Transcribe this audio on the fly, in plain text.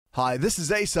Hi, this is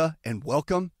Asa, and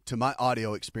welcome to my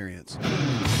audio experience. Excited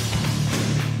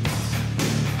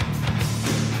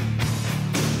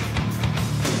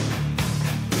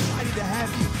to have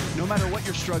you. No matter what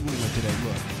you're struggling with today,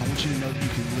 look, I want you to know that you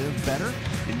can live better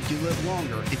and you can live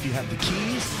longer if you have the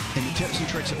keys and the tips and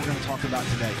tricks that we're going to talk about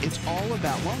today. It's all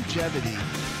about longevity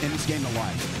in this game of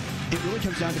life. It really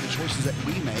comes down to the choices that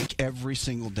we make every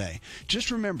single day.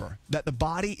 Just remember that the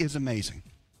body is amazing.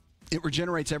 It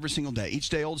regenerates every single day. Each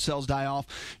day, old cells die off,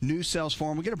 new cells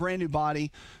form. We get a brand new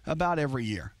body about every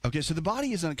year. Okay, so the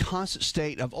body is in a constant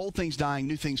state of old things dying,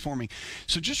 new things forming.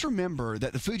 So just remember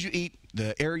that the food you eat,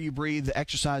 the air you breathe, the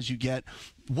exercise you get,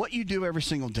 what you do every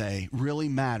single day really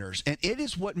matters. And it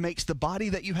is what makes the body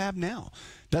that you have now.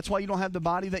 That's why you don't have the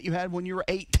body that you had when you were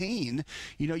 18.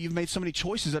 You know, you've made so many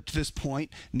choices up to this point.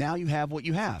 Now you have what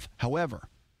you have. However,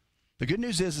 the good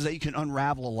news is that you can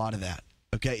unravel a lot of that.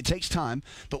 Okay, it takes time,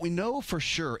 but we know for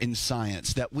sure in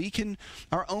science that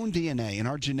our own DNA and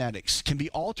our genetics can be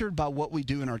altered by what we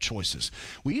do in our choices.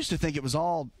 We used to think it was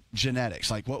all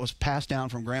genetics, like what was passed down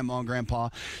from grandma and grandpa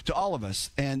to all of us,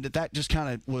 and that just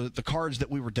kind of was the cards that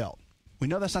we were dealt. We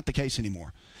know that's not the case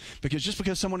anymore, because just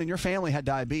because someone in your family had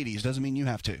diabetes doesn't mean you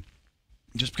have to.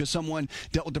 Just because someone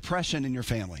dealt with depression in your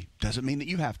family doesn't mean that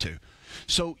you have to.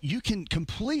 So you can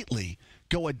completely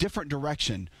go a different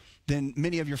direction than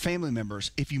many of your family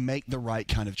members if you make the right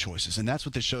kind of choices. And that's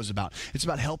what this show's about. It's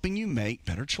about helping you make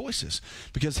better choices,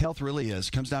 because health really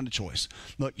comes down to choice.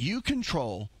 Look, you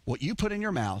control what you put in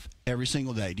your mouth every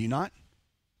single day. Do you not?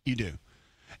 You do.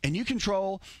 And you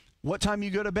control what time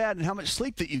you go to bed and how much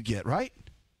sleep that you get, right?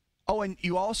 Oh, and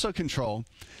you also control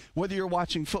whether you're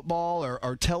watching football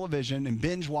or television and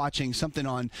binge watching something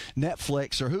on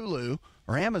Netflix or Hulu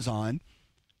or Amazon.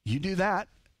 You do that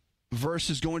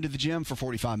versus going to the gym for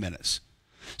 45 minutes.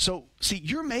 So, see,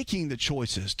 you're making the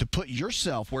choices to put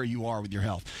yourself where you are with your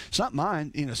health. It's not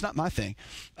mine. It's not my thing.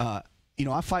 I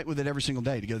fight with it every single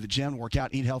day to go to the gym, work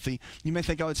out, eat healthy. You may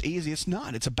think, oh, it's easy. It's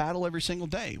not. It's a battle every single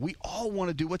day. We all want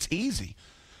to do what's easy.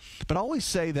 But I always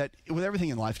say that with everything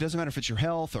in life, it doesn't matter if it's your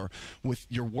health or with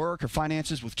your work or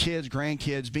finances, with kids,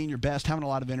 grandkids, being your best, having a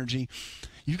lot of energy,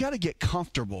 you got to get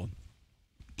comfortable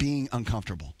being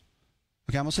uncomfortable.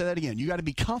 Okay, I'm going to say that again. You got to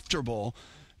be comfortable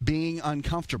being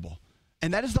uncomfortable.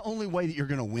 And that is the only way that you're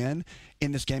going to win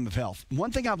in this game of health.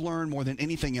 One thing I've learned more than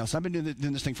anything else, I've been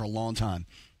doing this thing for a long time,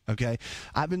 okay?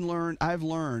 I've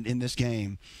learned in this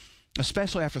game,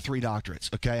 especially after 3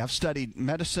 doctorates, okay? I've studied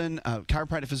medicine,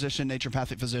 chiropractic physician,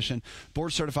 naturopathic physician,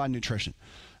 board-certified nutrition.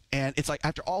 And it's like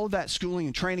after all of that schooling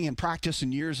and training and practice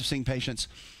and years of seeing patients,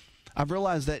 I've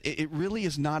realized that it really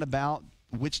is not about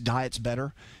which diet's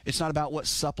better. It's not about what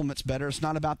supplement's better. It's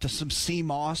not about some sea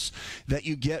moss that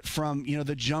you get from,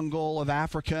 the jungle of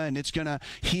Africa and it's going to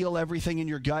heal everything in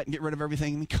your gut and get rid of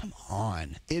everything. I mean, come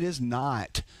on. It is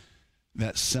not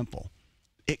that simple.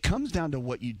 It comes down to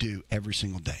what you do every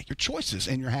single day, your choices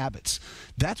and your habits.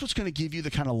 That's what's going to give you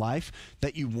the kind of life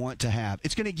that you want to have.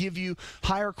 It's going to give you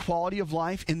higher quality of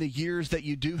life in the years that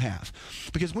you do have,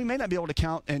 because we may not be able to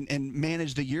count and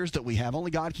manage the years that we have.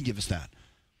 Only God can give us that.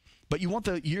 But you want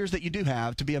the years that you do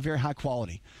have to be a very high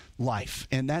quality life.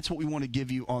 And that's what we want to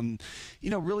give you on,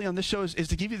 really on this show is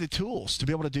to give you the tools to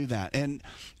be able to do that. And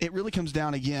it really comes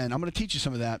down, again, I'm going to teach you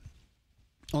some of that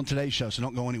on today's show, so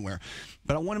don't go anywhere.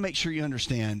 But I want to make sure you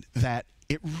understand that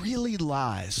it really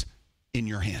lies in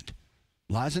your hand,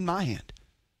 lies in my hand.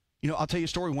 I'll tell you a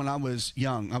story. When I was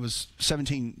young, I was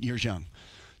 17 years young.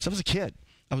 So I was a kid.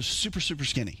 I was super, super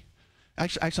skinny.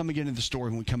 Actually, I'm going to get into the story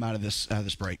when we come out of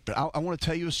this break. But I want to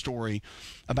tell you a story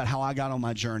about how I got on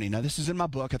my journey. Now, this is in my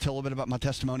book. I tell a little bit about my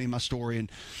testimony and my story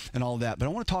and all of that. But I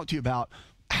want to talk to you about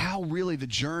how really the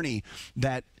journey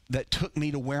that took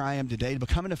me to where I am today, to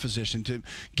becoming a physician, to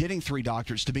getting 3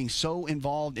 doctorates, to being so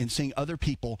involved in seeing other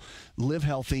people live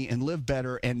healthy and live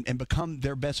better and become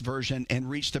their best version and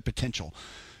reach their potential.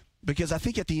 Because I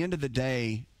think at the end of the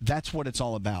day, that's what it's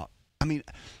all about. I mean,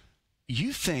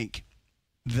 you think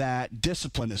that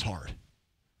discipline is hard,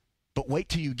 but wait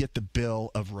till you get the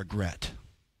bill of regret.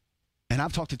 And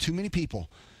I've talked to too many people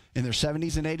in their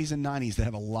 70s and 80s and 90s that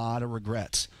have a lot of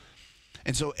regrets.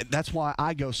 And so that's why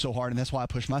I go so hard, and that's why I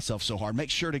push myself so hard.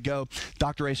 Make sure to go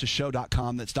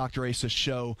drasashow.com. That's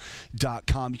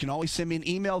drasashow.com. You can always send me an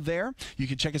email there. You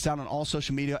can check us out on all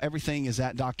social media. Everything is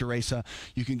at Dr. Asa.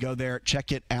 You can go there,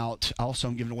 check it out. Also,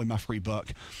 I'm giving away my free book.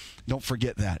 Don't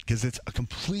forget that, because it's a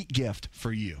complete gift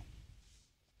for you.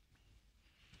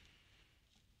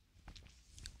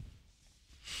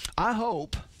 I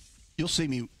hope you'll see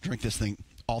me drink this thing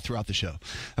all throughout the show.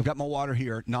 I've got my water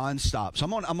here nonstop. So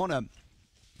I'm on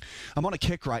I'm on a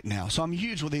kick right now. So I'm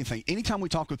huge with anything. Anytime we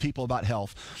talk with people about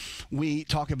health, we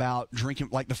talk about drinking.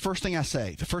 Like the first thing I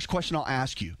say, the first question I'll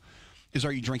ask you is,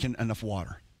 are you drinking enough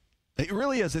water? It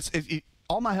really is.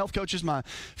 All my health coaches, my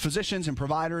physicians and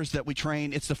providers that we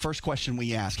train, it's the first question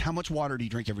we ask. How much water do you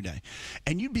drink every day?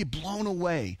 And you'd be blown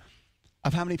away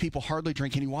of how many people hardly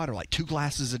drink any water, like 2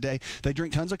 glasses a day. They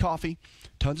drink tons of coffee,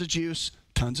 tons of juice,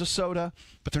 tons of soda,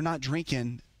 but they're not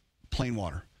drinking plain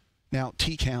water. Now,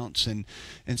 tea counts and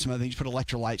some other things. You put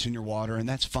electrolytes in your water, and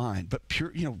that's fine. But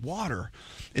pure, water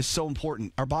is so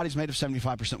important. Our body's made of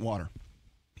 75% water,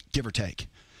 give or take.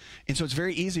 And so it's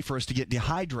very easy for us to get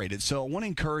dehydrated. So I want to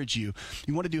encourage you.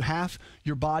 You want to do half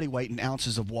your body weight in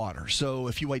ounces of water. So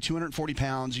if you weigh 240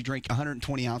 pounds, you drink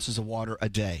 120 ounces of water a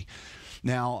day.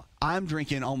 Now, I'm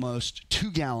drinking almost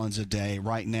 2 gallons a day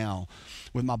right now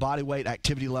with my body weight,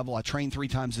 activity level. I train 3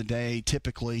 times a day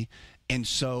typically. And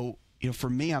so,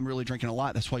 for me, I'm really drinking a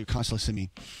lot. That's why you constantly see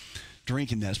me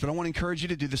drinking this. But I want to encourage you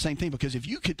to do the same thing, because if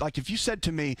you could, if you said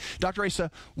to me, Dr. Asa,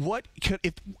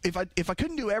 if I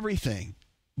couldn't do everything,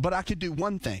 but I could do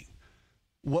one thing,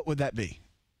 what would that be?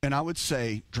 And I would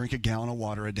say, drink a gallon of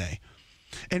water a day.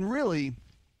 And really,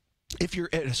 if you're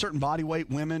at a certain body weight,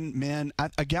 women, men,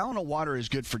 a gallon of water is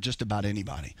good for just about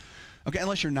anybody. Okay,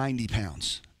 unless you're 90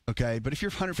 pounds. Okay, but if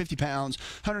you're 150 pounds,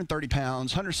 130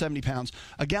 pounds, 170 pounds,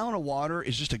 a gallon of water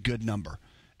is just a good number.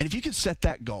 And if you could set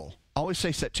that goal, I always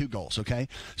say set 2 goals, okay?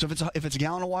 So if it's a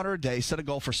gallon of water a day, set a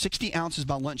goal for 60 ounces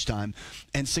by lunchtime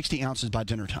and 60 ounces by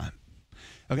dinner time.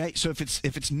 Okay, so if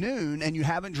it's noon and you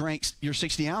haven't drank your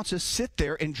 60 ounces, sit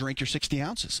there and drink your 60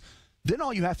 ounces. Then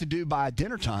all you have to do by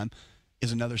dinner time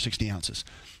is another 60 ounces.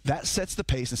 That sets the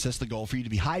pace and sets the goal for you to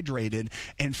be hydrated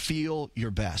and feel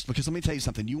your best. Because let me tell you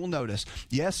something, you will notice,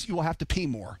 yes, you will have to pee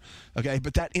more, okay?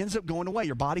 But that ends up going away.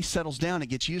 Your body settles down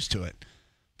and gets used to it.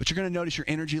 But you're going to notice your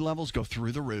energy levels go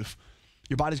through the roof.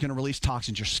 Your body's going to release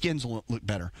toxins. Your skins will look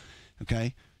better,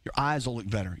 okay? Your eyes will look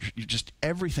better. Just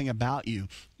everything about you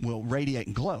will radiate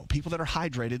and glow. People that are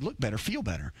hydrated look better, feel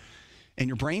better. And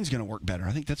your brain's going to work better.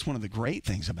 I think that's one of the great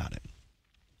things about it.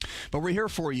 But we're here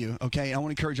for you, okay? I want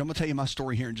to encourage you. I'm going to tell you my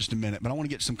story here in just a minute, but I want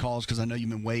to get some calls because I know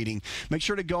you've been waiting. Make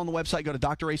sure to go on the website. Go to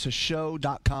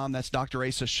drasashow.com. That's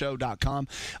drasashow.com.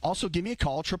 Also, give me a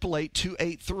call,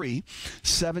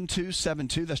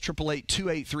 888-283-7272. That's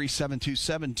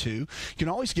 888-283-7272. You can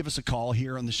always give us a call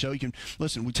here on the show. You can,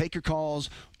 listen, we take your calls.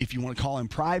 If you want to call in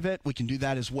private, we can do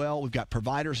that as well. We've got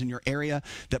providers in your area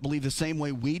that believe the same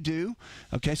way we do,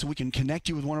 okay? So we can connect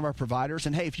you with one of our providers.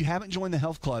 And, hey, if you haven't joined the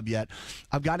health club yet,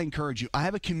 I've got to encourage you. I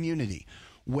have a community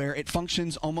where it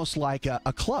functions almost like a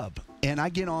club, and I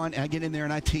get on and I get in there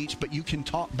and I teach, but you can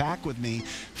talk back with me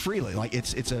freely. Like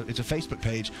it's a Facebook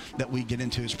page that we get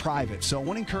into. It's private. So I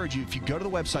want to encourage you, if you go to the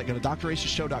website, go to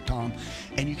drasashow.com,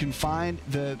 and you can find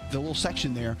the little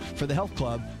section there for the health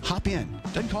club. Hop in.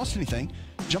 Doesn't cost anything.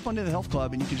 Jump onto the health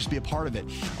club and you can just be a part of it.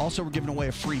 Also, we're giving away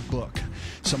a free book.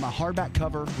 So my hardback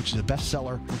cover, which is a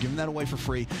bestseller, we're giving that away for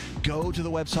free. Go to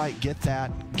the website, get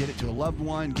that, get it to a loved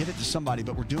one, get it to somebody,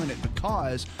 but we're doing it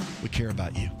because we care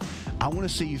about you. I want to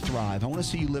see you thrive. I want to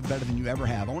see you live better than you ever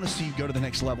have. I want to see you go to the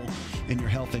next level in your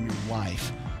health and your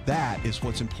life. That is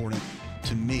what's important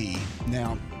to me.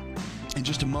 Now, in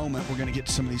just a moment, we're going to get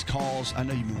to some of these calls. I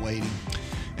know you've been waiting.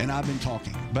 And I've been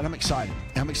talking, but I'm excited.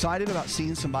 I'm excited about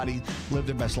seeing somebody live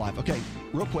their best life. Okay,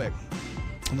 real quick,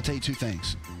 I'm going to tell you 2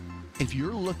 things. If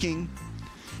you're looking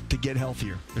to get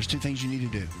healthier, there's 2 things you need to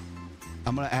do.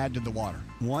 I'm going to add to the water.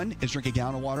 1 is drink a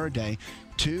gallon of water a day.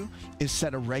 2 is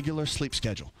set a regular sleep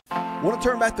schedule. Want to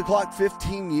turn back the clock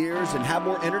 15 years and have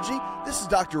more energy? This is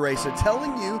Dr. Asa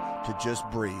telling you to just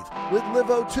breathe with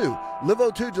LiveO2.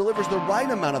 LiveO2 delivers the right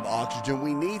amount of oxygen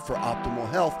we need for optimal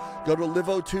health. Go to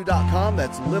liveO2.com.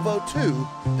 That's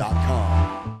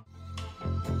liveO2.com.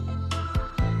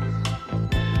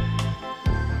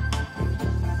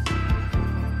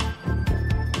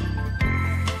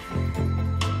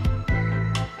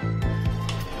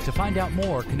 To find out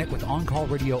more, connect with On Call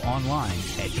Radio online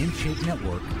at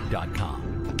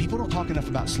InShapeNetwork.com. People don't talk enough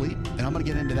about sleep, and I'm going to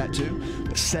get into that too.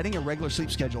 But setting a regular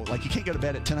sleep schedule, like you can't go to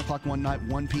bed at 10 o'clock one night,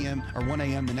 1 p.m. or 1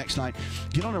 a.m. the next night.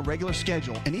 Get on a regular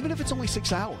schedule, and even if it's only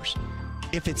 6 hours,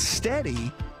 if it's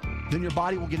steady, then your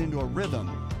body will get into a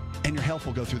rhythm, and your health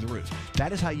will go through the roof.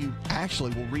 That is how you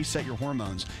actually will reset your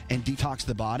hormones and detox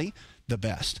the body the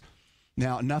best.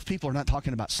 Now, enough people are not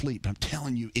talking about sleep, but I'm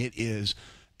telling you, it is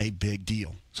a big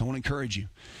deal. So I want to encourage you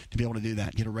to be able to do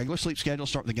that. Get a regular sleep schedule,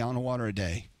 start with a gallon of water a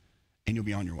day, and you'll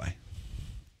be on your way.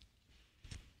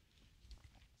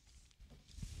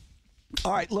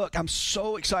 All right, look, I'm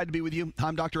so excited to be with you.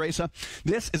 I'm Dr. Asa.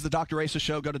 This is the Dr. Asa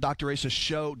Show. Go to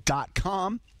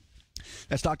drasashow.com.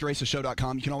 That's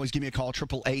drasashow.com. You can always give me a call,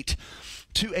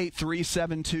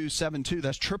 888-283-7272.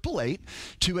 That's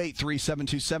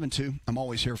 888-283-7272. I'm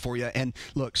always here for you. And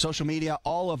look, social media,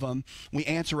 all of them, we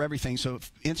answer everything. So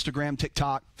Instagram,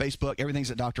 TikTok, Facebook,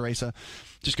 everything's at Dr. Asa.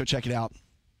 Just go check it out.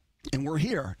 And we're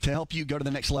here to help you go to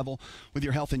the next level with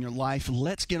your health and your life.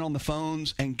 Let's get on the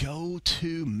phones and go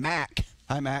to Mac.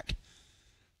 Hi, Mac.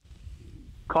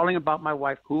 Calling about my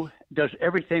wife who does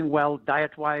everything well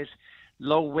diet-wise,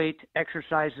 low weight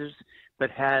exercises, but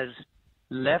has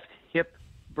left hip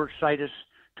bursitis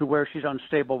to where she's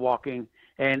unstable walking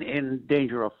and in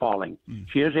danger of falling.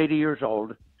 She is 80 years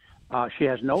old. She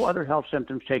has no other health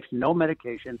symptoms, takes no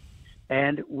medication,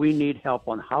 and we need help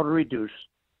on how to reduce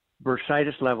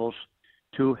bursitis levels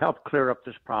to help clear up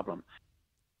this problem.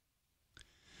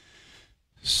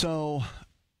 So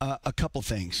a couple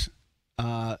things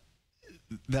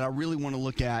that I really want to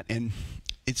look at, and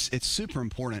it's super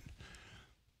important.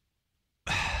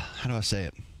 How do I say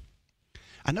it?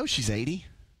 I know she's 80.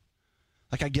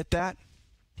 Like, I get that.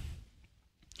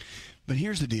 But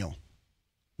here's the deal.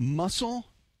 Muscle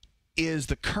is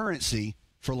the currency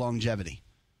for longevity.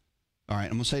 All right,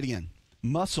 I'm going to say it again.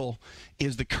 Muscle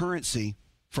is the currency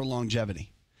for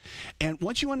longevity. And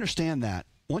once you understand that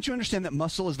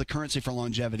muscle is the currency for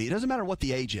longevity, it doesn't matter what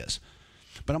the age is.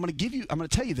 But I'm going to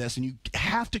tell you this, and you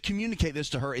have to communicate this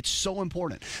to her. It's so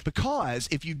important, because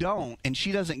if you don't, and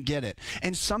she doesn't get it,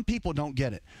 and some people don't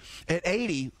get it, at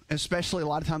 80, especially a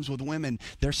lot of times with women,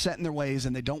 they're set in their ways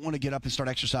and they don't want to get up and start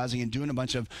exercising and doing a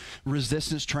bunch of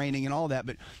resistance training and all that.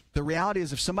 But the reality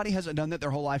is, if somebody hasn't done that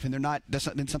their whole life and that's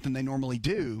not been something they normally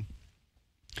do,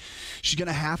 she's going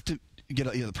to have to get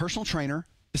a personal trainer.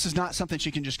 This is not something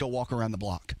she can just go walk around the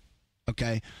block.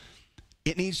 Okay.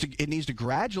 It needs to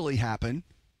gradually happen,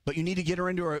 but you need to get her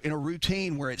into a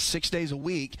routine where it's 6 days a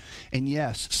week, and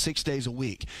yes, 6 days a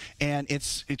week. And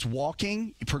it's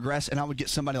walking, you progress, and I would get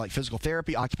somebody like physical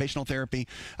therapy, occupational therapy.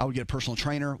 I would get a personal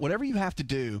trainer. Whatever you have to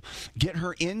do, get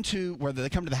her into, whether they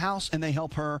come to the house and they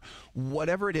help her,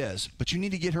 whatever it is. But you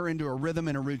need to get her into a rhythm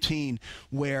and a routine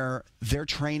where they're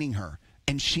training her,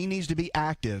 and she needs to be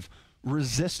active.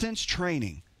 Resistance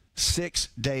training, 6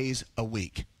 days a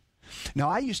week. Now,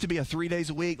 I used to be a 3 days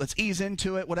a week. Let's ease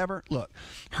into it, whatever. Look,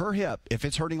 her hip, if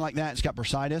it's hurting like that, it's got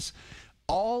bursitis.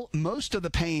 Most of the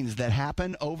pains that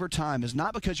happen over time is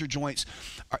not because your joints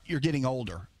you're getting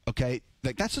older. Okay,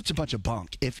 like that's such a bunch of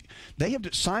bunk. If they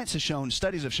have science has shown,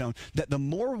 studies have shown that the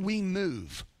more we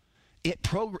move, it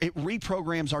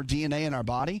reprograms our DNA in our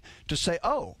body to say,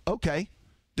 oh, okay.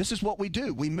 This is what we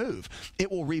do. We move. It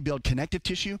will rebuild connective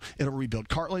tissue. It'll rebuild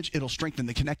cartilage. It'll strengthen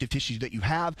the connective tissue that you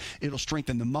have. It'll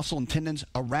strengthen the muscle and tendons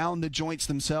around the joints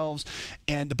themselves.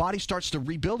 And the body starts to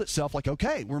rebuild itself like,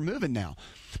 okay, we're moving now.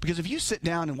 Because if you sit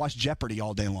down and watch Jeopardy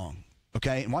all day long,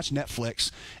 okay, and watch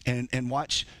Netflix and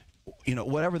watch,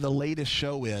 whatever the latest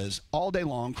show is all day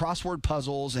long, crossword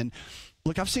puzzles. And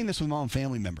look, I've seen this with my own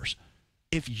family members.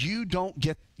 If you don't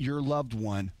get your loved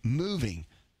one moving,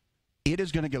 it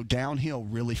is going to go downhill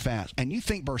really fast. And you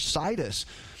think bursitis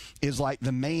is like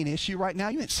the main issue right now?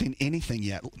 You haven't seen anything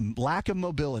yet. Lack of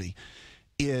mobility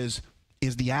is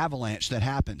the avalanche that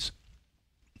happens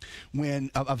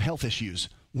of health issues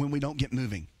when we don't get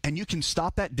moving. And you can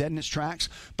stop that dead in its tracks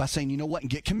by saying, you know what, and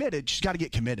get committed. She's got to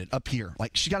get committed up here.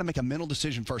 Like, she's got to make a mental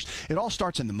decision first. It all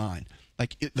starts in the mind.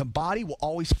 Like, the body will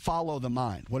always follow the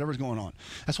mind, whatever's going on.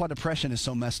 That's why depression is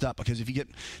so messed up, because if you get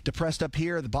depressed up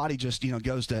here, the body just,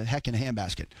 goes to heck in a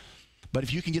handbasket. But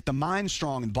if you can get the mind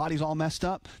strong and the body's all messed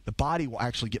up, the body will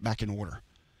actually get back in order.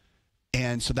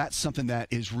 And so that's something that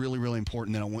is really, really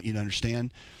important that I want you to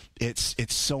understand. It's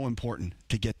so important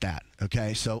to get that,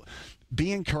 okay? So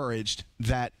be encouraged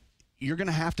that you're going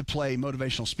to have to play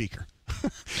motivational speaker.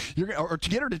 Or to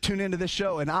get her to tune into this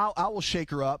show, and I will shake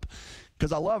her up,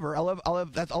 because I love her. I love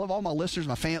all my listeners,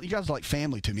 my family. You guys are like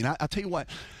family to me. And I'll tell you what,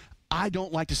 I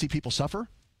don't like to see people suffer,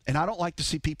 and I don't like to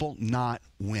see people not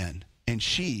win. And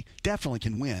she definitely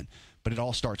can win. But it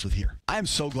all starts with here. I am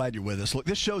so glad you're with us. Look,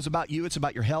 this show is about you. It's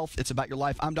about your health. It's about your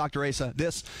life. I'm Dr. Asa.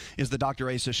 This is the Dr.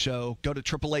 Asa Show. Go to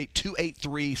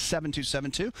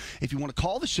 888-283-7272 if you want to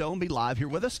call the show and be live here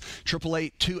with us.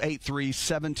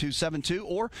 888-283-7272,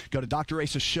 or go to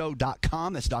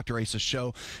drasashow.com. That's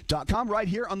drasashow.com. Right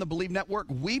here on the Believe Network,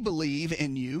 we believe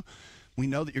in you. We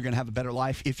know that you're going to have a better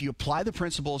life if you apply the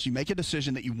principles, you make a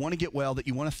decision that you want to get well, that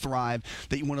you want to thrive,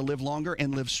 that you want to live longer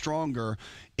and live stronger.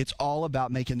 It's all about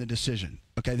making the decision.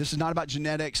 Okay, this is not about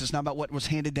genetics. It's not about what was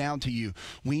handed down to you.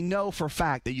 We know for a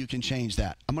fact that you can change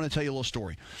that. I'm going to tell you a little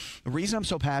story. The reason I'm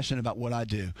so passionate about what I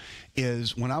do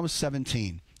is when I was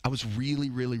 17, I was really,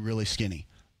 really, really skinny.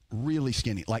 really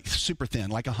skinny, like super thin,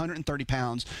 like 130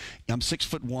 pounds. I'm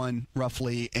 6'1"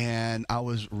 roughly, and I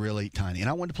was really tiny. And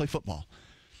I wanted to play football.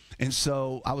 And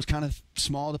so I was kind of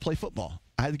small to play football.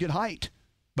 I had a good height,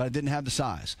 but I didn't have the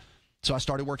size. So I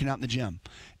started working out in the gym.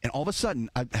 And all of a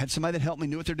sudden, I had somebody that helped me,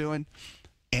 knew what they're doing,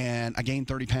 and I gained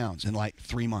 30 pounds in like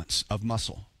 3 months of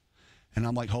muscle. And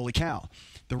I'm like, holy cow.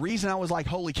 The reason I was like,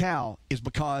 holy cow, is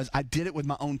because I did it with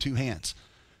my own 2 hands.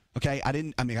 Okay? I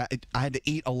had to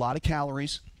eat a lot of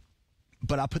calories,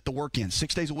 but I put the work in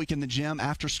 6 days a week in the gym,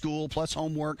 after school, plus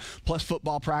homework, plus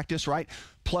football practice, right?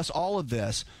 Plus all of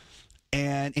this,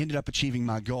 and ended up achieving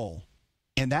my goal.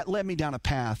 And that led me down a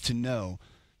path to know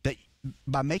that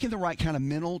by making the right kind of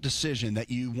mental decision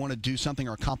that you want to do something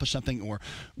or accomplish something or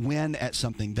win at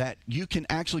something, that you can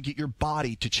actually get your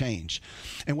body to change.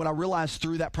 And what I realized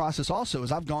through that process also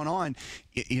is I've gone on,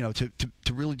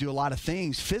 to really do a lot of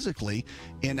things physically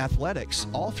in athletics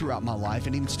all throughout my life,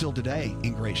 and even still today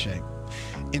in great shape.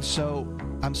 And so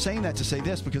I'm saying that to say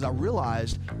this because I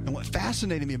realized, and what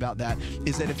fascinated me about that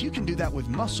is that if you can do that with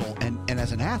muscle and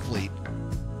as an athlete,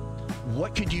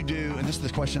 what could you do, and this is the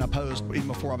question I posed even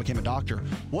before I became a doctor,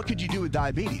 what could you do with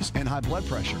diabetes and high blood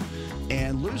pressure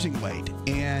and losing weight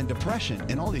and depression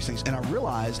and all these things? And I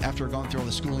realized after going through all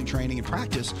the schooling, training, and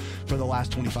practice for the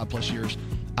last 25 plus years,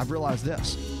 I've realized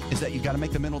this, is that you've got to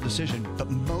make the mental decision, but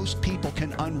most people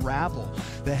can unravel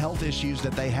the health issues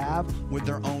that they have with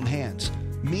their own hands,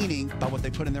 meaning by what they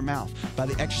put in their mouth, by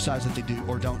the exercise that they do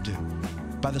or don't do,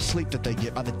 by the sleep that they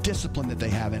get, by the discipline that they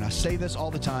have. And I say this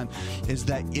all the time, is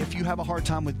that if you have a hard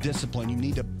time with discipline, you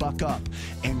need to buck up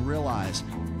and realize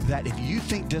that if you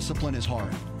think discipline is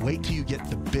hard, wait till you get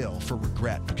the bill for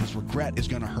regret, because regret is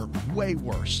going to hurt way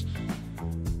worse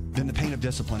than the pain of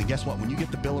discipline. And guess what? When you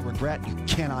get the bill of regret, you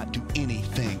cannot do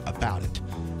anything about it.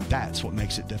 That's what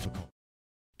makes it difficult.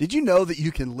 Did you know that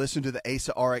you can listen to the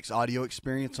ASA RX audio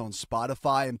experience on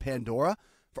Spotify and Pandora?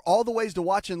 For all the ways to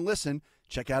watch and listen,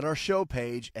 check out our show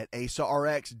page at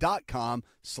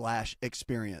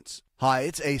asarx.com/experience. Hi,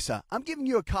 it's Asa. I'm giving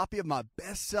you a copy of my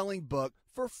best-selling book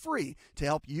for free to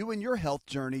help you in your health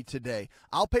journey today.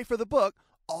 I'll pay for the book.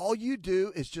 All you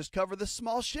do is just cover the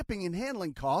small shipping and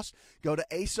handling costs. Go to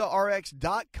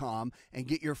asarx.com and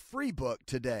get your free book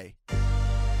today.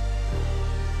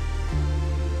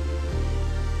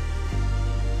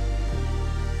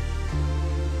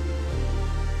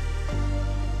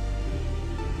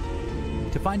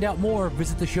 To find out more,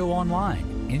 visit the show online,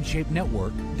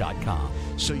 InShapeNetwork.com.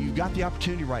 So you've got the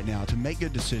opportunity right now to make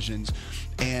good decisions.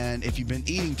 And if you've been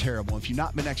eating terrible, if you've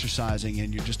not been exercising,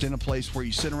 and you're just in a place where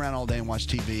you sit around all day and watch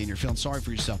TV and you're feeling sorry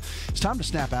for yourself, it's time to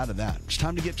snap out of that. It's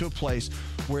time to get to a place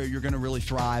where you're going to really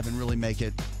thrive and really make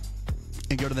it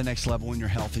and go to the next level in your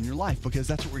health and your life, because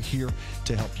that's what we're here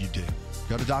to help you do.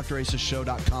 Go to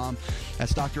drasashow.com.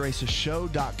 That's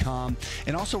drasashow.com.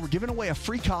 And also, we're giving away a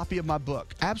free copy of my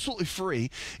book. Absolutely free.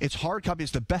 It's hard copy.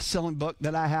 It's the best-selling book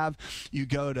that I have. You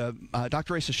go to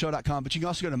drasashow.com, but you can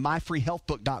also go to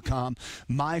myfreehealthbook.com,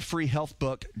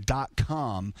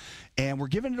 myfreehealthbook.com. And we're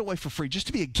giving it away for free just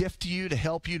to be a gift to you, to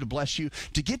help you, to bless you,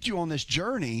 to get you on this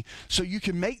journey so you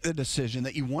can make the decision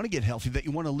that you want to get healthy, that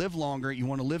you want to live longer, you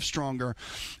want to live stronger,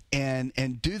 and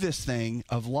do this thing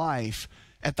of life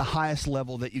at the highest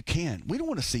level that you can. We don't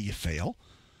want to see you fail.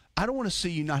 I don't want to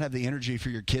see you not have the energy for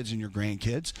your kids and your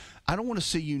grandkids. I don't want to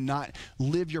see you not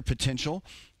live your potential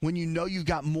when you know you've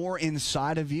got more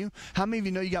inside of you. How many of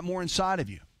you know you got more inside of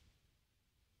you?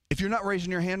 If you're not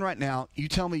raising your hand right now, you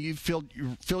tell me you've filled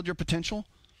your potential.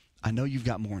 I know you've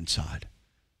got more inside.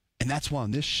 And that's why on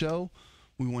this show,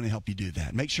 we want to help you do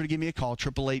that. Make sure to give me a call,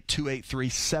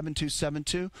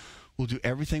 888-283-7272. We'll do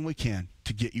everything we can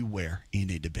to get you where you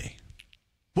need to be.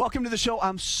 Welcome to the show.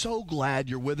 I'm so glad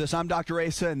you're with us. I'm Dr.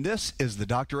 Asa, and this is the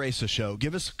Dr. Asa Show.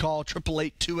 Give us a call,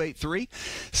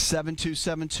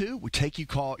 888-283-7272. We take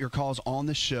your calls on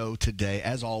the show today,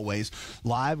 as always,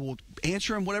 live. We'll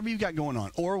answer them, whatever you got going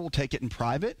on, or we'll take it in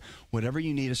private, whatever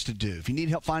you need us to do. If you need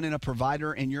help finding a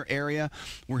provider in your area,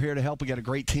 we're here to help. We got a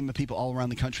great team of people all around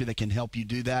the country that can help you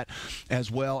do that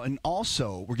as well. And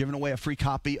also, we're giving away a free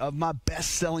copy of my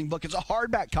best-selling book. It's a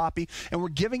hardback copy, and we're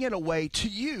giving it away to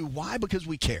you. Why? Because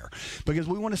we care. Because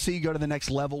we want to see you go to the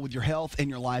next level with your health and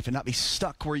your life and not be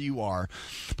stuck where you are.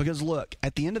 Because look,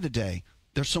 at the end of the day,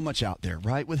 there's so much out there,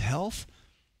 right? With health,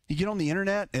 you get on the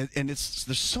internet and there's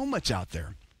so much out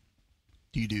there.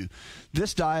 Do you do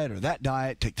this diet or that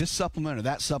diet, take this supplement or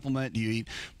that supplement? Do you eat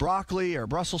broccoli or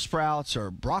Brussels sprouts or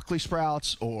broccoli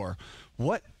sprouts or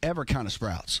whatever kind of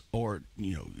sprouts, or,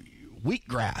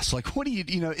 wheatgrass? Like, what do you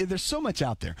there's so much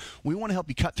out there. We want to help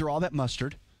you cut through all that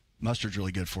mustard, Mustard's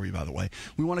really good for you, by the way.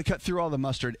 We want to cut through all the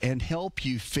mustard and help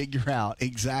you figure out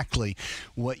exactly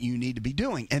what you need to be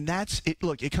doing. And that's it.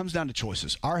 Look, it comes down to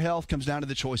choices. Our health comes down to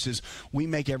the choices we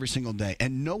make every single day.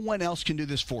 And no one else can do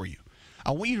this for you.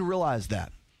 I want you to realize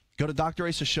that. Go to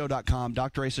drasashow.com,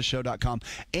 drasashow.com,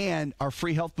 and our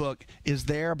free health book is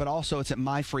there, but also it's at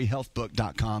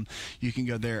myfreehealthbook.com. You can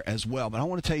go there as well. But I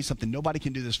want to tell you something. Nobody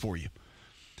can do this for you.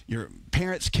 Your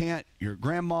parents can't, your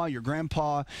grandma, your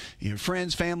grandpa, your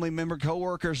friends, family member,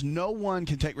 coworkers, no one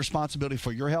can take responsibility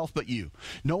for your health but you.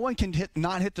 No one can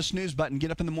not hit the snooze button, get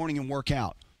up in the morning and work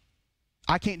out.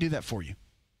 I can't do that for you.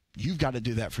 You've got to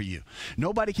do that for you.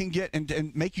 Nobody can get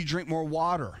and make you drink more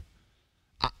water.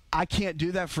 I can't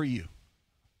do that for you,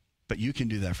 but you can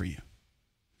do that for you.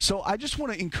 So I just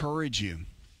want to encourage you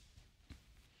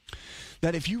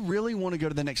that if you really want to go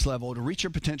to the next level, to reach your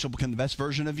potential, become the best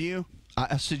version of you,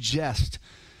 I suggest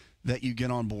that you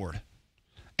get on board.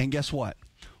 And guess what?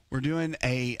 We're doing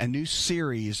a new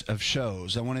series of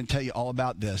shows. I want to tell you all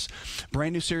about this.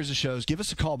 Brand new series of shows. Give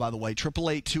us a call, by the way,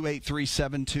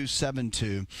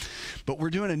 888-283-7272. But we're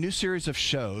doing a new series of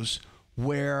shows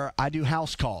where I do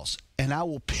house calls. And I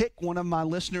will pick one of my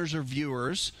listeners or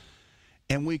viewers,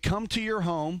 and we come to your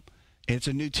home. It's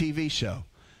a new TV show.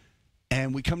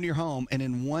 And we come to your home, and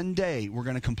in one day, we're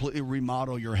going to completely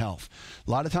remodel your health.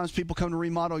 A lot of times people come to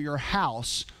remodel your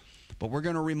house, but we're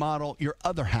going to remodel your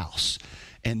other house.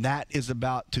 And that is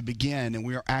about to begin, and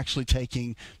we are actually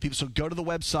taking people. So go to the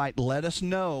website. Let us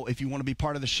know if you want to be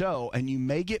part of the show, and you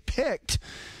may get picked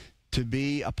to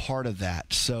be a part of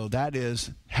that. So that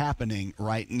is happening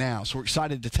right now. So we're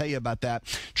excited to tell you about that.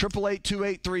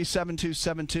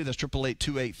 888-283-7272. That's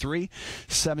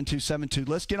 888-283-7272.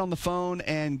 Let's get on the phone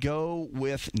and go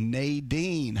with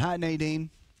Nadine. Hi, Nadine.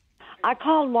 I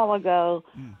called a while ago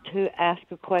to ask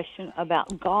a question about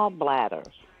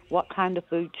gallbladders. What kind of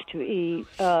foods to eat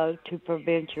to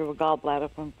prevent your gallbladder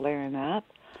from flaring up?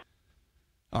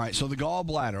 All right, so the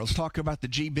gallbladder. Let's talk about the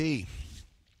GB.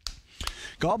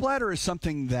 Gallbladder is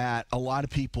something that a lot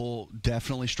of people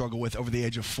definitely struggle with over the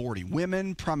age of 40.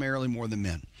 Women primarily more than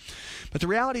men. But the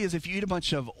reality is if you eat a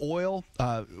bunch of oil,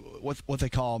 what they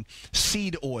call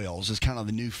seed oils is kind of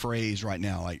the new phrase right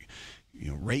now, like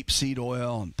rapeseed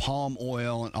oil and palm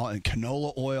oil and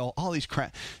canola oil, all these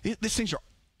crap. These things are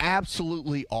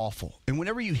absolutely awful. And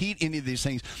whenever you heat any of these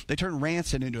things, they turn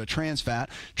rancid into a trans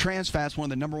fat. Trans fat is one of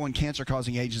the number one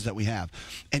cancer-causing agents that we have.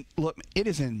 And look, it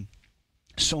is in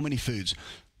so many foods.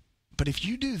 But if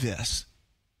you do this,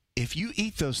 if you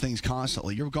eat those things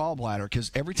constantly, your gallbladder,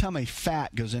 because every time a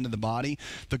fat goes into the body,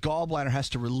 the gallbladder has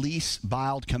to release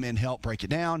bile to come in, help break it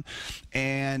down,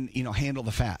 and handle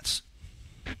the fats.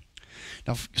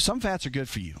 Now, some fats are good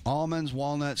for you. Almonds,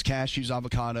 walnuts, cashews,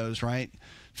 avocados, right?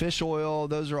 Fish oil,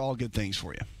 those are all good things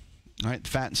for you. All right,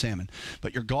 fat and salmon.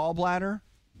 But your gallbladder,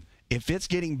 if it's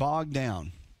getting bogged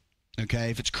down,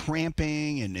 okay, if it's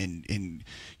cramping and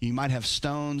you might have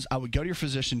stones, I would go to your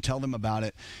physician, tell them about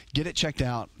it, get it checked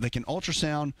out. They can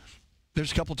ultrasound.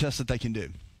 There's a couple tests that they can do.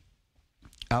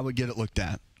 I would get it looked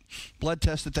at. Blood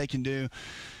tests that they can do.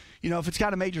 If it's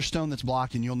got a major stone that's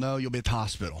blocked, and you'll be at the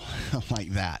hospital like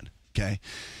that, okay?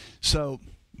 So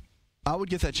I would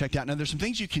get that checked out. Now, there's some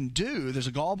things you can do. There's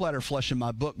a gallbladder flush in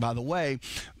my book, by the way.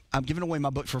 I'm giving away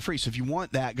my book for free. So if you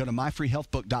want that, go to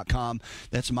myfreehealthbook.com.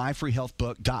 That's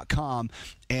myfreehealthbook.com,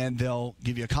 and they'll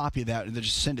give you a copy of that, and they'll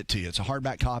just send it to you. It's a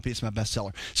hardback copy. It's my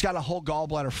bestseller. It's got a whole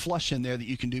gallbladder flush in there that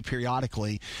you can do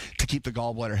periodically to keep the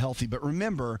gallbladder healthy. But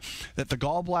remember that the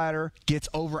gallbladder gets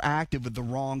overactive with the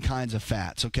wrong kinds of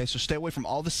fats. Okay, so stay away from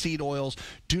all the seed oils.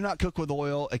 Do not cook with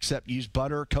oil except use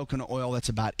butter, coconut oil. That's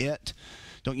about it.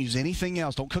 Don't use anything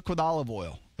else. Don't cook with olive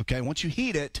oil. Okay, once you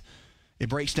heat it, it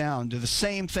breaks down to the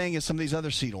same thing as some of these other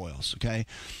seed oils, okay?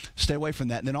 Stay away from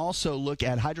that. And then also look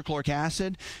at hydrochloric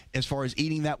acid as far as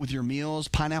eating that with your meals.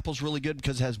 Pineapple's really good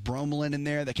because it has bromelain in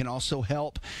there that can also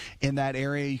help in that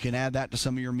area. You can add that to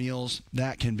some of your meals.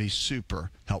 That can be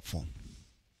super helpful.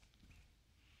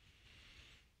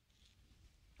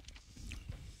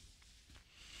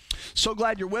 So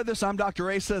glad you're with us. I'm Dr.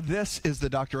 Asa. This is the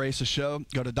Dr. Asa Show.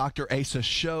 Go to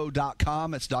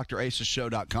drasashow.com. It's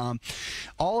drasashow.com.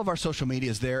 All of our social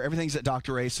media is there. Everything's at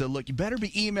Dr. Asa. Look, you better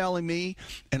be emailing me,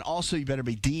 and also you better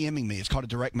be DMing me. It's called a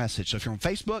direct message. So if you're on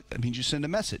Facebook, that means you send a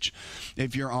message.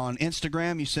 If you're on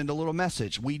Instagram, you send a little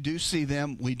message. We do see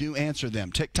them. We do answer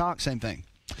them. TikTok, same thing.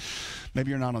 Maybe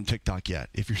you're not on TikTok yet.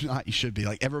 If you're not, you should be.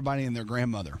 Like everybody and their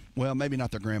grandmother. Well, maybe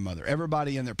not their grandmother.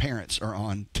 Everybody and their parents are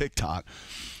on TikTok.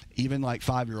 Even like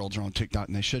 5-year-olds are on TikTok,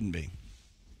 and they shouldn't be.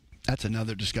 That's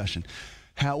another discussion.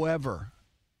 However,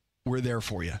 we're there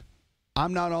for you.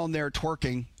 I'm not on there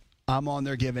twerking. I'm on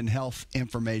there giving health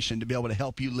information to be able to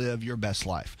help you live your best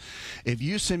life. If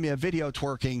you send me a video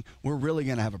twerking, we're really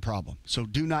going to have a problem. So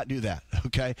do not do that,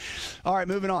 okay? All right,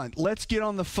 moving on. Let's get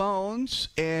on the phones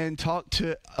and talk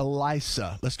to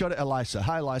Elisa. Let's go to Elisa.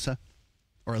 Hi, Elisa.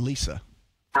 Or Elisa.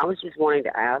 I was just wanting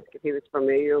to ask if he was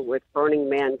familiar with Burning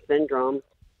Man syndrome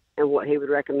and what he would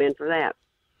recommend for that.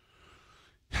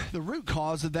 The root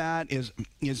cause of that is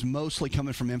mostly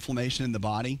coming from inflammation in the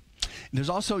body. There's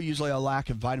also usually a lack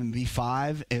of vitamin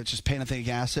B5, it's just pantothenic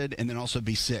acid, and then also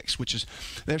B6, which is,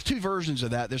 there's two versions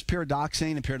of that. There's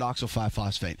pyridoxine and pyridoxal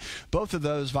 5-phosphate. Both of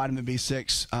those, vitamin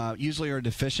B6, usually are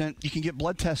deficient. You can get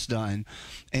blood tests done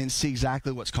and see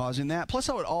exactly what's causing that. Plus,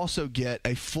 I would also get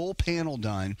a full panel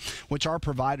done, which our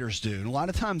providers do. And a lot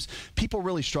of times, people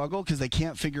really struggle because they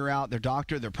can't figure out, their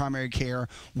doctor, their primary care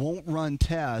won't run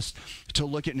tests to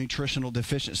look at nutritional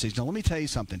deficiencies. Now, let me tell you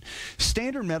something.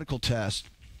 Standard medical tests,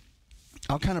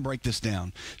 I'll kind of break this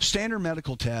down. Standard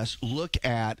medical tests look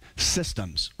at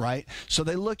systems, right? So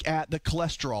they look at the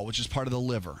cholesterol, which is part of the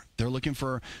liver. They're looking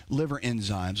for liver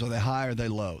enzymes. Are they high or are they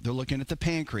low? They're looking at the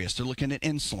pancreas. They're looking at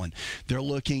insulin. They're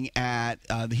looking at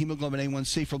the hemoglobin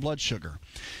A1C for blood sugar.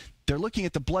 They're looking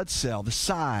at the blood cell, the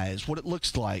size, what it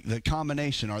looks like, the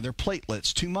combination. Are there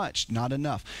platelets? Too much? Not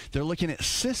enough. They're looking at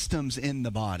systems in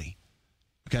the body,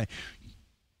 okay?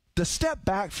 The step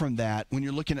back from that when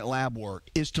you're looking at lab work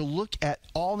is to look at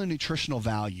all the nutritional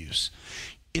values.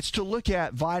 It's to look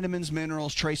at vitamins,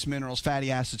 minerals, trace minerals,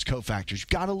 fatty acids, cofactors. You've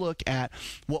got to look at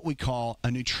what we call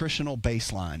a nutritional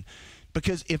baseline.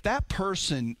 Because if that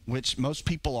person, which most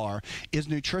people are, is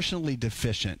nutritionally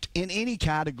deficient in any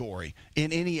category,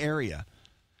 in any area,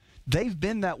 they've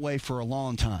been that way for a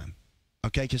long time.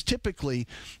 Okay? Because typically,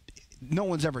 no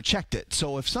one's ever checked it.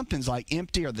 So if something's like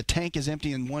empty or the tank is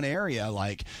empty in one area,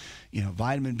 like,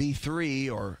 vitamin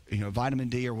B3 or, vitamin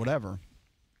D or whatever,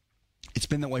 it's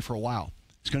been that way for a while.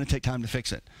 It's going to take time to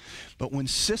fix it. But when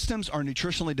systems are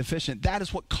nutritionally deficient, that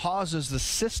is what causes the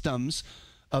systems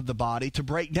of the body to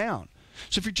break down.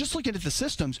 So if you're just looking at the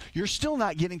systems, you're still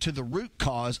not getting to the root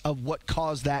cause of what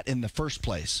caused that in the first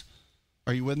place.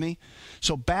 Are you with me?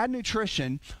 So bad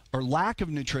nutrition or lack of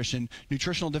nutrition,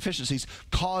 nutritional deficiencies,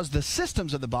 cause the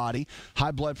systems of the body,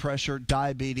 high blood pressure,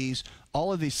 diabetes,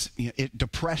 all of these,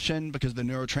 depression because of the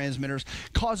neurotransmitters,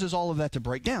 causes all of that to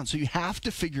break down. So you have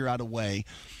to figure out a way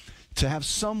to have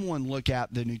someone look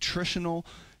at the nutritional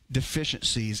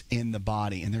deficiencies in the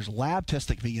body, and there's lab tests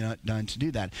that can be done to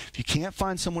do that. If you can't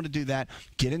find someone to do that,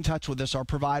 get in touch with us. Our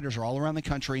providers are all around the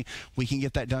country. We can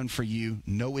get that done for you,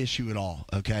 no issue at all,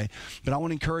 okay? But I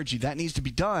want to encourage you, that needs to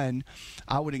be done.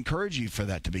 I would encourage you for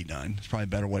that to be done. It's probably a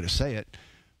better way to say it,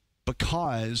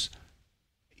 because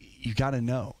you got to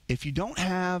know. If you don't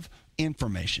have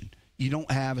information, you don't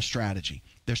have a strategy.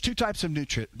 There's two types of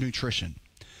nutrition.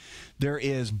 There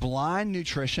is blind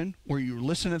nutrition, where you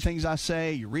listen to things I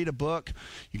say, you read a book,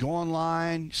 you go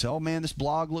online, you say, oh man, this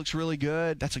blog looks really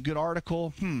good, that's a good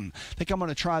article, think I'm going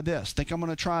to try this, think I'm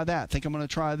going to try that, think I'm going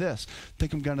to try this,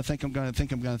 think I'm going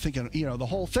to, the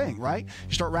whole thing, right?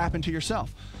 You start rapping to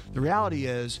yourself. The reality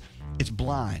is, it's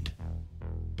blind,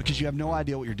 because you have no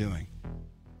idea what you're doing.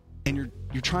 And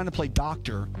you're trying to play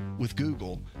doctor with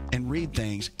Google and read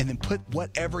things and then put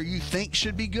whatever you think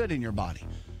should be good in your body.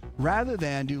 Rather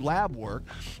than do lab work,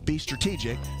 be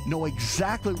strategic, know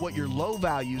exactly what your low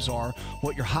values are,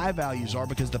 what your high values are,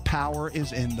 because the power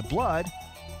is in the blood,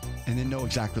 and then know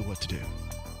exactly what to do.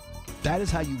 That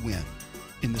is how you win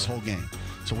in this whole game.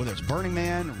 So whether it's Burning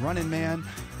Man, Running Man,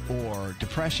 or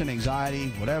depression, anxiety,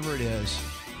 whatever it is,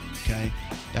 okay,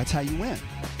 that's how you win.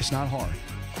 It's not hard.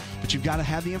 But you've got to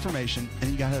have the information,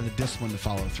 and you've got to have the discipline to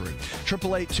follow through.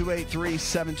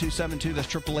 888-283-7272.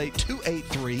 That's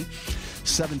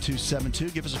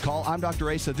 888-283-7272. Give us a call. I'm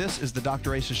Dr. Asa. This is the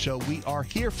Dr. Asa Show. We are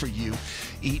here for you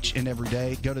each and every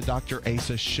day. Go to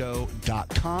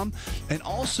drasashow.com. And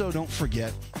also, don't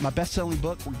forget, my best-selling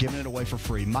book, we're giving it away for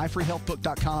free.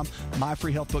 myfreehealthbook.com,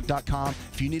 myfreehealthbook.com.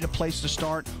 If you need a place to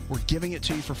start, we're giving it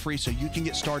to you for free so you can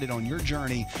get started on your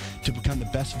journey to become the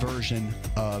best version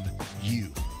of you.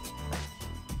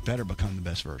 Better become the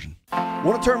best version.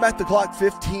 Want to turn back the clock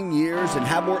 15 years and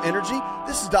have more energy?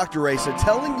 This is Dr. Asa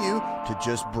telling you to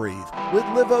just breathe with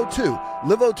LiveO2.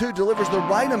 LiveO2 delivers the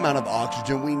right amount of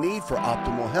oxygen we need for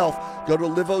optimal health. Go to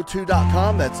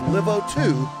liveO2.com. That's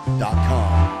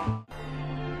liveO2.com.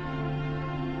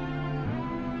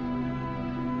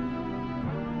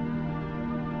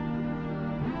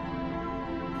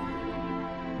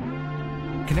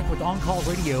 Connect with On Call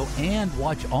Radio and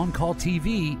watch On Call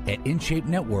TV at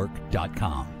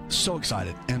InShapeNetwork.com. So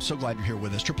excited, and I'm so glad you're here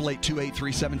with us.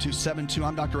 888-283-7272.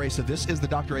 I'm Dr. Asa. This is the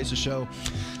Dr. Asa Show,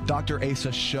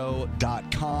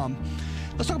 drasashow.com.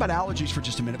 Let's talk about allergies for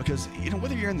just a minute because,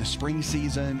 whether you're in the spring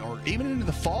season or even into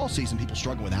the fall season, people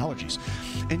struggle with allergies.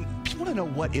 And people want to know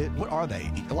what are they?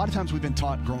 A lot of times we've been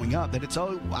taught growing up that it's,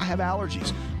 oh, I have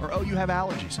allergies, or oh, you have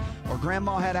allergies, or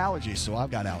grandma had allergies, so I've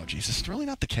got allergies. It's really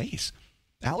not the case.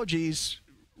 Allergies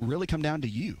really come down to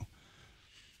you.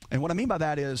 And what I mean by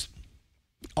that is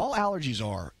all allergies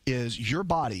is your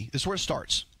body, this is where it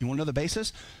starts. You want to know the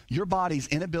basis? Your body's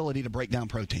inability to break down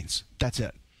proteins. That's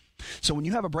it. So when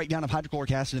you have a breakdown of hydrochloric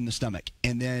acid in the stomach,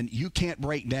 and then you can't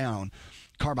break down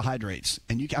carbohydrates,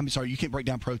 and you can't break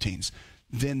down proteins,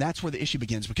 then that's where the issue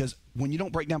begins. Because when you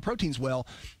don't break down proteins well,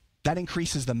 that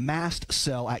increases the mast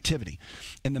cell activity.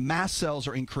 And the mast cells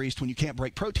are increased when you can't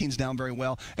break proteins down very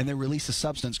well, and they release a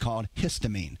substance called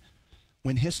histamine.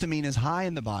 When histamine is high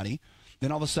in the body,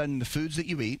 then all of a sudden the foods that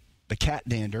you eat, the cat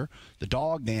dander, the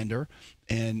dog dander,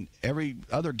 and every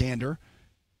other dander,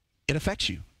 it affects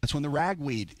you. That's when the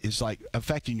ragweed is like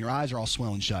affecting your eyes are all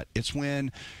swelling shut. It's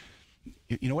when,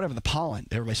 whatever the pollen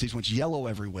everybody sees, when it's yellow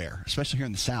everywhere, especially here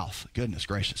in the South. Goodness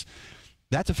gracious.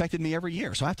 That's affected me every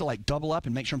year. So I have to double up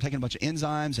and make sure I'm taking a bunch of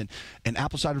enzymes and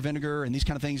apple cider vinegar and these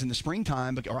kind of things in the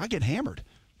springtime, or I get hammered.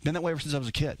 Been that way ever since I was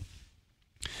a kid.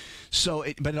 So,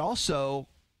 but it also,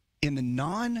 in the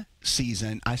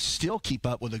non-season, I still keep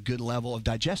up with a good level of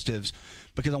digestives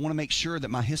because I want to make sure that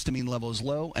my histamine level is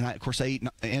low. And, of course, I eat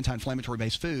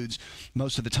anti-inflammatory-based foods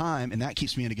most of the time, and that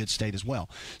keeps me in a good state as well.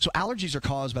 So allergies are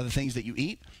caused by the things that you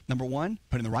eat. Number one,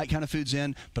 putting the right kind of foods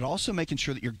in, but also making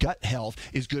sure that your gut health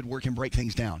is good where it can break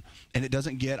things down. And it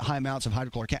doesn't get high amounts of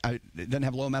hydrochloric acid. It doesn't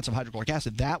have low amounts of hydrochloric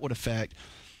acid. That would affect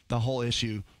the whole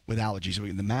issue with allergies.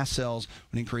 The mast cells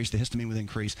would increase, the histamine would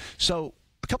increase. So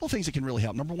a couple of things that can really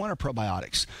help. Number one are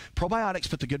probiotics. Probiotics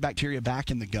put the good bacteria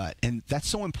back in the gut, and that's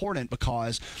so important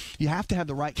because you have to have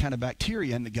the right kind of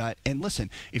bacteria in the gut. And listen,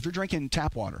 if you're drinking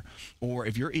tap water or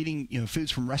if you're eating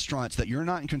foods from restaurants that you're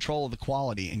not in control of the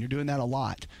quality, and you're doing that a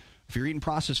lot, if you're eating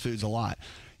processed foods a lot,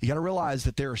 you got to realize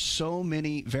that there are so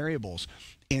many variables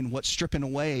in what's stripping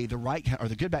away the right or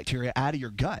the good bacteria out of your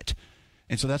gut.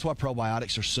 And so that's why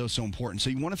probiotics are so important. So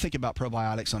you want to think about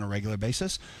probiotics on a regular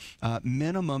basis.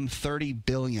 Minimum 30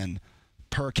 billion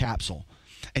per capsule.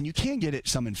 And you can get it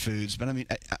some in foods, but I'm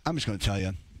just going to tell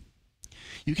you.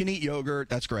 You can eat yogurt,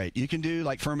 that's great. You can do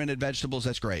fermented vegetables,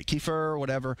 that's great. Kefir,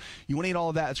 whatever. You want to eat all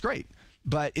of that, that's great.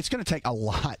 But it's going to take a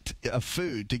lot of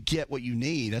food to get what you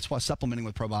need. That's why supplementing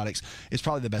with probiotics is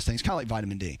probably the best thing. It's kind of like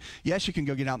vitamin D. Yes, you can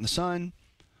go get out in the sun.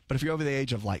 But if you're over the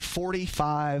age of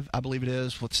 45, I believe it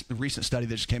is, what's the recent study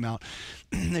that just came out,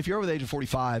 if you're over the age of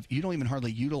 45, you don't even hardly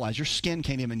utilize, your skin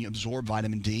can't even absorb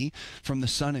vitamin D from the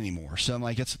sun anymore. So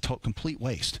it's a complete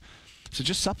waste. So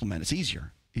just supplement. It's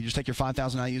easier. You just take your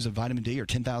 5,000 IUs of vitamin D or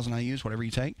 10,000 IUs, whatever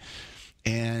you take,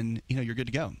 and you're good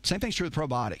to go. Same thing's true with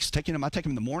probiotics. I take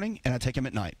them in the morning and I take them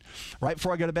at night. Right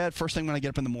before I go to bed, first thing when I get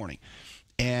up in the morning.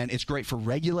 And it's great for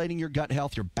regulating your gut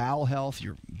health, your bowel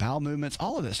movements,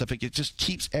 all of this stuff. It just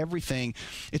keeps everything.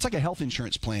 It's like a health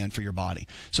insurance plan for your body.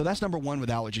 So that's number one with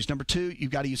allergies. Number two,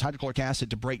 you've got to use hydrochloric acid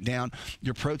to break down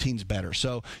your proteins better.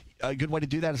 So a good way to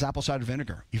do that is apple cider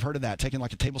vinegar. You've heard of that. Taking a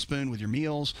tablespoon with your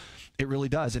meals, it really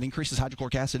does. It increases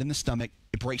hydrochloric acid in the stomach.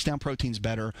 It breaks down proteins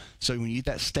better. So when you eat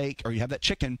that steak or you have that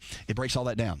chicken, it breaks all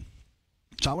that down.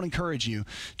 So I want to encourage you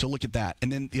to look at that.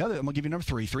 And then I'm going to give you number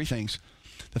three things.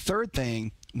 The third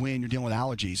thing when you're dealing with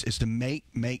allergies is to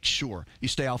make sure you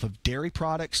stay off of dairy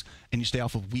products and you stay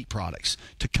off of wheat products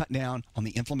to cut down on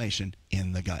the inflammation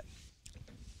in the gut.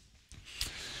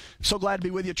 So glad to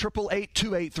be with you.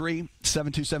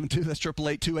 888-283-7272. That's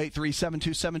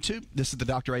 888-283-7272. This is the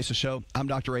Dr. Asa Show. I'm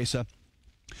Dr. Asa.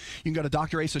 You can go to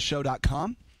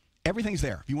drasashow.com. Everything's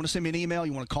there. If you want to send me an email,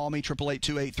 you want to call me,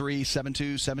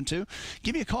 888-283-7272,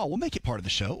 give me a call. We'll make it part of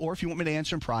the show. Or if you want me to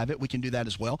answer in private, we can do that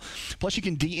as well. Plus, you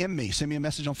can DM me. Send me a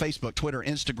message on Facebook, Twitter,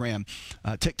 Instagram,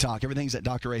 TikTok. Everything's at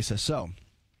Dr. Asa. So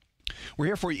we're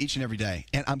here for you each and every day.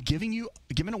 And I'm giving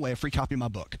away a free copy of my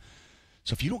book.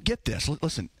 So if you don't get this,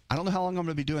 listen, I don't know how long I'm going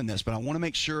to be doing this, but I want to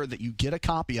make sure that you get a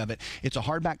copy of it. It's a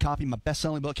hardback copy. My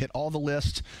best-selling book hit all the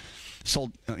lists.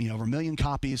 Sold over 1 million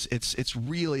copies. It's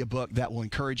really a book that will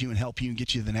encourage you and help you and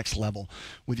get you to the next level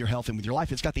with your health and with your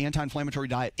life. It's got the anti-inflammatory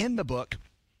diet in the book,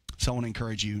 so I want to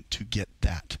encourage you to get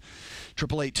that.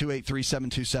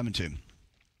 888-283-7272.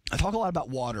 I talk a lot about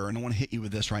water, and I want to hit you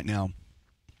with this right now.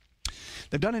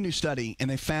 They've done a new study, and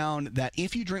they found that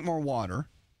if you drink more water,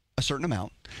 a certain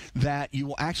amount, that you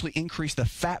will actually increase the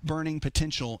fat burning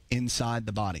potential inside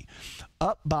the body,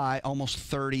 up by almost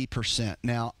 30%.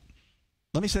 Now,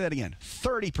 Let me say that again,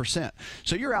 30%.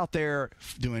 So you're out there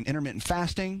doing intermittent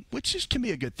fasting, which can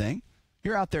be a good thing.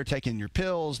 You're out there taking your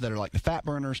pills that are like the fat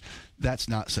burners. That's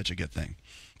not such a good thing.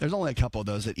 There's only a couple of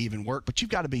those that even work, but you've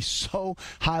got to be so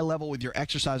high level with your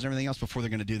exercise and everything else before they're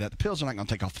going to do that. The pills are not going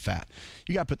to take off the fat.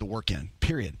 You got to put the work in,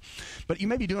 period. But you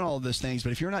may be doing all of those things,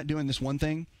 but if you're not doing this one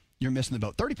thing, you're missing the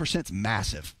boat. 30% is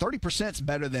massive. 30% is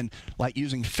better than like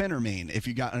using phentermine if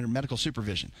you got under medical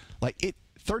supervision.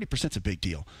 30% is a big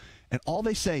deal. And all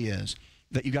they say is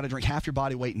that you got to drink half your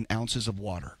body weight in ounces of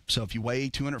water. So if you weigh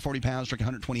 240 pounds, drink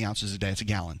 120 ounces a day. It's a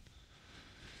gallon.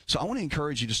 So I want to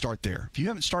encourage you to start there. If you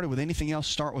haven't started with anything else,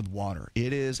 start with water.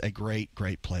 It is a great,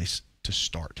 great place to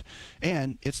start.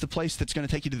 And it's the place that's going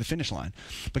to take you to the finish line.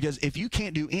 Because if you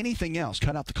can't do anything else,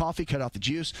 cut out the coffee, cut out the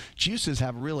juice. Juices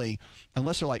have really,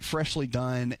 unless they're like freshly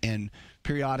done and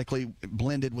periodically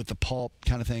blended with the pulp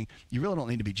kind of thing, you really don't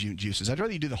need to be juices. I'd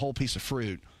rather you do the whole piece of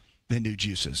fruit than do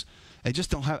juices. They just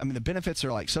don't have, the benefits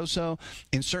are like so-so.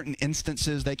 In certain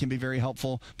instances, they can be very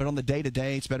helpful. But on the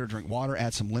day-to-day, it's better to drink water,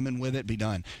 add some lemon with it, be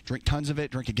done. Drink tons of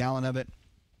it, drink a gallon of it.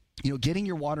 Getting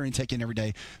your water intake in every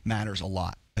day matters a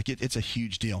lot. It's a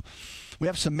huge deal. We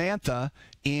have Samantha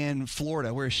in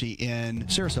Florida. Where is she? In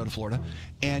Sarasota, Florida.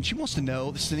 And she wants to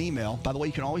know, this is an email. By the way,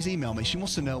 you can always email me. She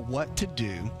wants to know what to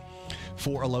do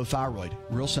for a low thyroid.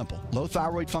 Real simple. Low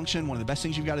thyroid function, one of the best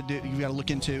things you've got to look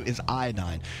into is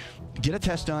iodine. Get a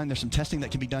test done. There's some testing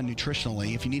that can be done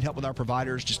nutritionally. If you need help with our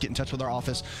providers, just get in touch with our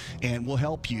office and we'll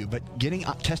help you. But getting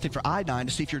tested for iodine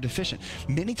to see if you're deficient.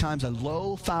 Many times a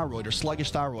low thyroid or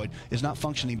sluggish thyroid is not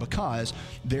functioning because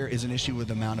there is an issue with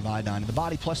the amount of iodine in the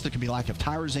body. Plus there can be lack of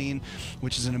tyrosine,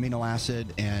 which is an amino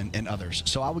acid, and others.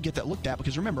 So I would get that looked at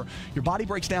because remember, your body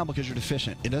breaks down because you're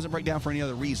deficient. It doesn't break down for any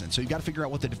other reason. So you've got to figure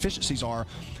out what the deficiencies are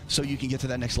so you can get to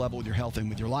that next level with your health and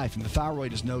with your life. And the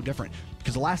thyroid is no different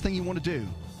because the last thing you want to do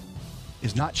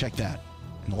is not check that.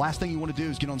 And the last thing you want to do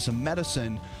is get on some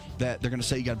medicine that they're going to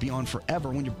say you got to be on forever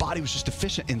when your body was just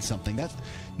deficient in something. That's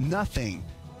nothing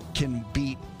can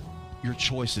beat your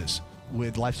choices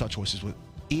with lifestyle choices, with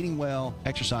eating well,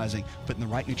 exercising, putting the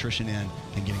right nutrition in,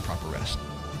 and getting proper rest.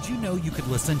 Did you know you could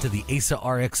listen to the ASA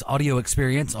RX audio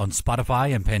experience on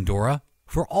Spotify and Pandora?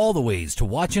 For all the ways to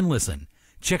watch and listen,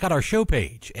 check out our show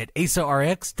page at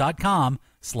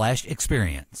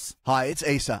asarx.com/experience. Hi, it's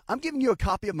Asa. I'm giving you a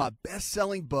copy of my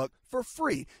best-selling book for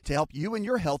free to help you in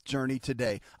your health journey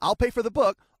today. I'll pay for the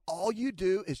book. All you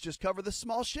do is just cover the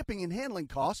small shipping and handling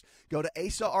costs. Go to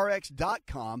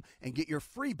asarx.com and get your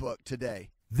free book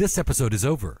today. This episode is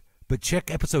over, but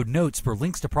check episode notes for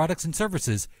links to products and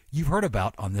services you've heard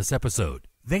about on this episode.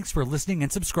 Thanks for listening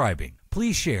and subscribing.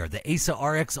 Please share the ASA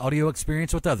RX audio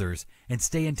experience with others and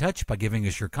stay in touch by giving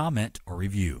us your comment or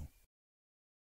review.